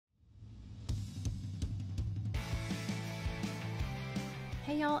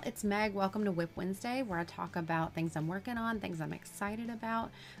Hey y'all, it's Meg. Welcome to WIP Wednesday, where I talk about things I'm working on, things I'm excited about,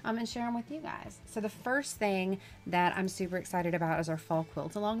 and share them with you guys. So the first thing that I'm super excited about is our fall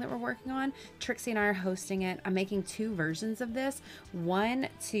quilt along that we're working on. Trixie and I are hosting it. I'm making two versions of this, one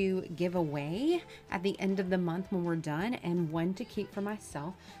to give away at the end of the month when we're done, and one to keep for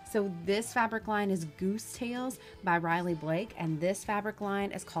myself. So this fabric line is GooseTales by Riley Blake, and this fabric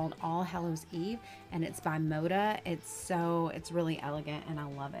line is called All Hallows Eve, and it's by Moda. It's really elegant and I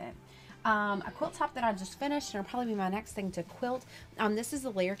love it. A quilt top that I just finished, and it'll probably be my next thing to quilt. This is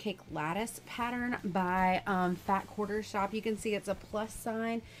the layer cake lattice pattern by Fat Quarter Shop. You can see it's a plus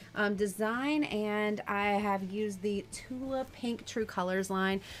sign design, and I have used the Tula Pink True Colors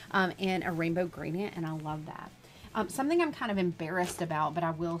line in a rainbow gradient, and I love that. Something I'm kind of embarrassed about, but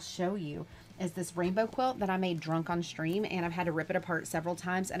I will show you, is this rainbow quilt that I made drunk on stream, and I've had to rip it apart several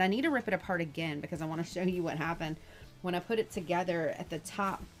times, and I need to rip it apart again because I want to show you what happened when I put it together. At the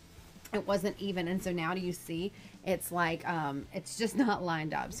top it wasn't even, and so now do you see it's like it's just not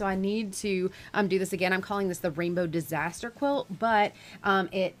lined up. So I need to do this again. I'm calling this the Rainbow Disaster Quilt, but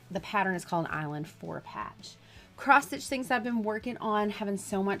the pattern is called Island 4 Patch. Cross stitch things I've been working on, having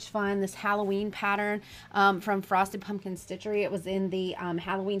so much fun. This Halloween pattern from Frosted Pumpkin Stitchery. It was in the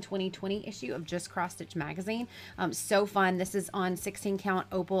Halloween 2020 issue of Just Cross Stitch magazine. So fun. This is on 16 count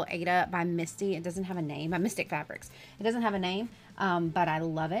opal Aida by Misty. It doesn't have a name. By Mystic Fabrics. It doesn't have a name, but I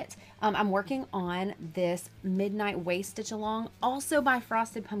love it. I'm working on this Midnight Waist Stitch Along, also by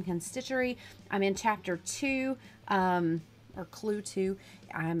Frosted Pumpkin Stitchery. I'm in chapter 2. Or clue 2.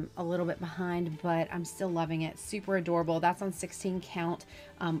 I'm a little bit behind, but I'm still loving it. Super adorable. That's on 16 count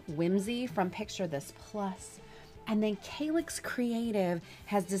Whimsey from Picture This Plus. And then Calyx Creative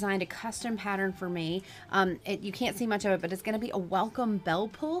has designed a custom pattern for me. You can't see much of it, but it's going to be a welcome bell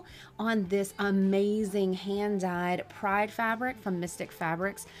pull on this amazing hand-dyed Pride fabric from Mystic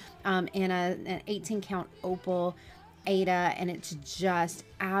Fabrics in an 18 count opal Aida, and it's just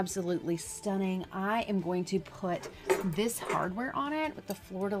absolutely stunning. I am going to put this hardware on it with the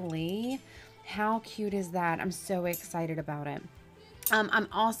fleur-de-lis. How cute is that? I'm so excited about it. I'm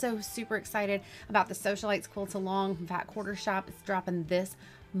also super excited about the Socialites Quilt Along from Fat Quarter Shop. It's dropping this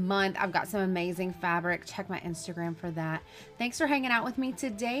month. I've got some amazing fabric. Check my Instagram for that. Thanks for hanging out with me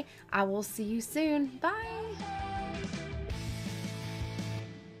today. I will see you soon. Bye.